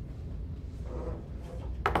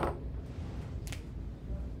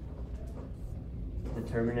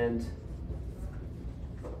determinant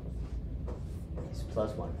is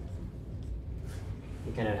 +1.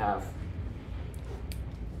 You cannot have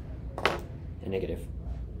a negative.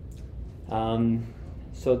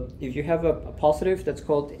 So if you have a positive, that's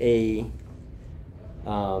called a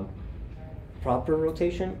proper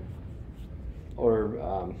rotation,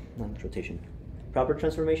 or not rotation, proper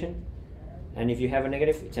transformation. And if you have a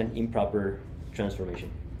negative, it's an improper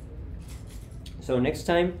transformation. So next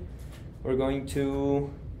time, we're going to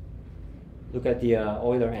look at the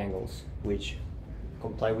Euler angles, which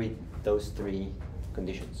comply with those three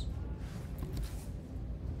conditions.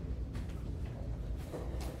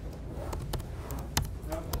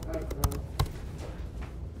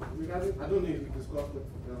 Regarding, I don't know if we discussed it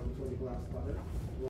before the class started.